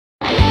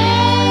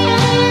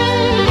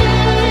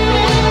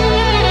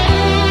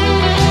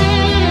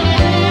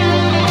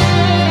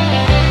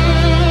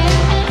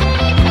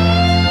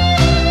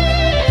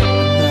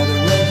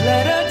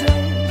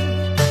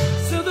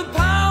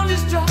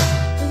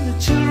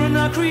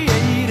I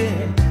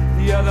created,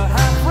 the other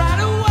half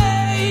right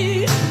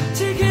away,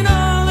 taking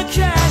all the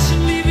cash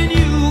and leaving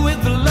you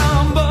with the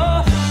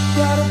lumber.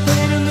 Got a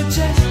pain in the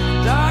chest,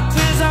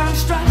 doctors on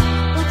strike,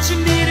 what you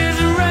need is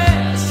a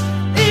rest.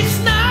 It's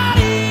not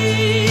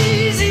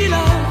easy,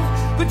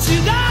 love, but you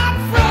got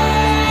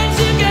friends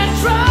you can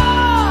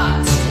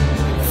trust.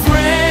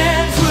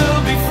 Friends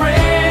will be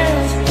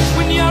friends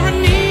when you're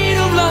in need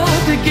of love.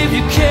 They give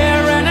you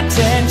care and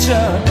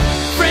attention.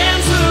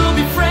 Friends will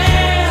be friends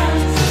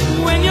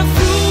when you're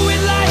through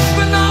with life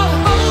but all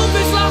hope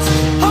is lost.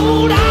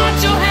 Hold out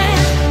your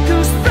hand,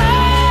 'cause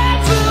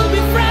friends will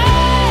be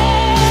friends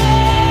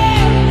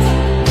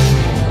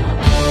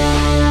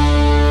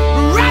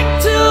right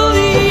till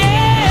the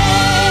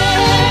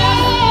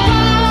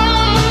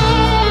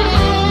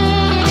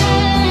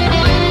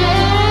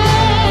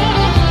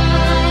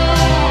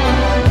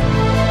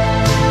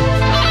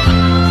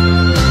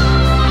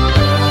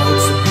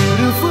It's a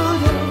beautiful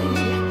day.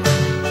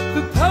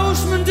 The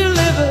postman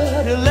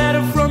delivered a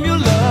letter from your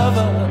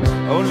lover.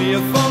 Only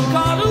a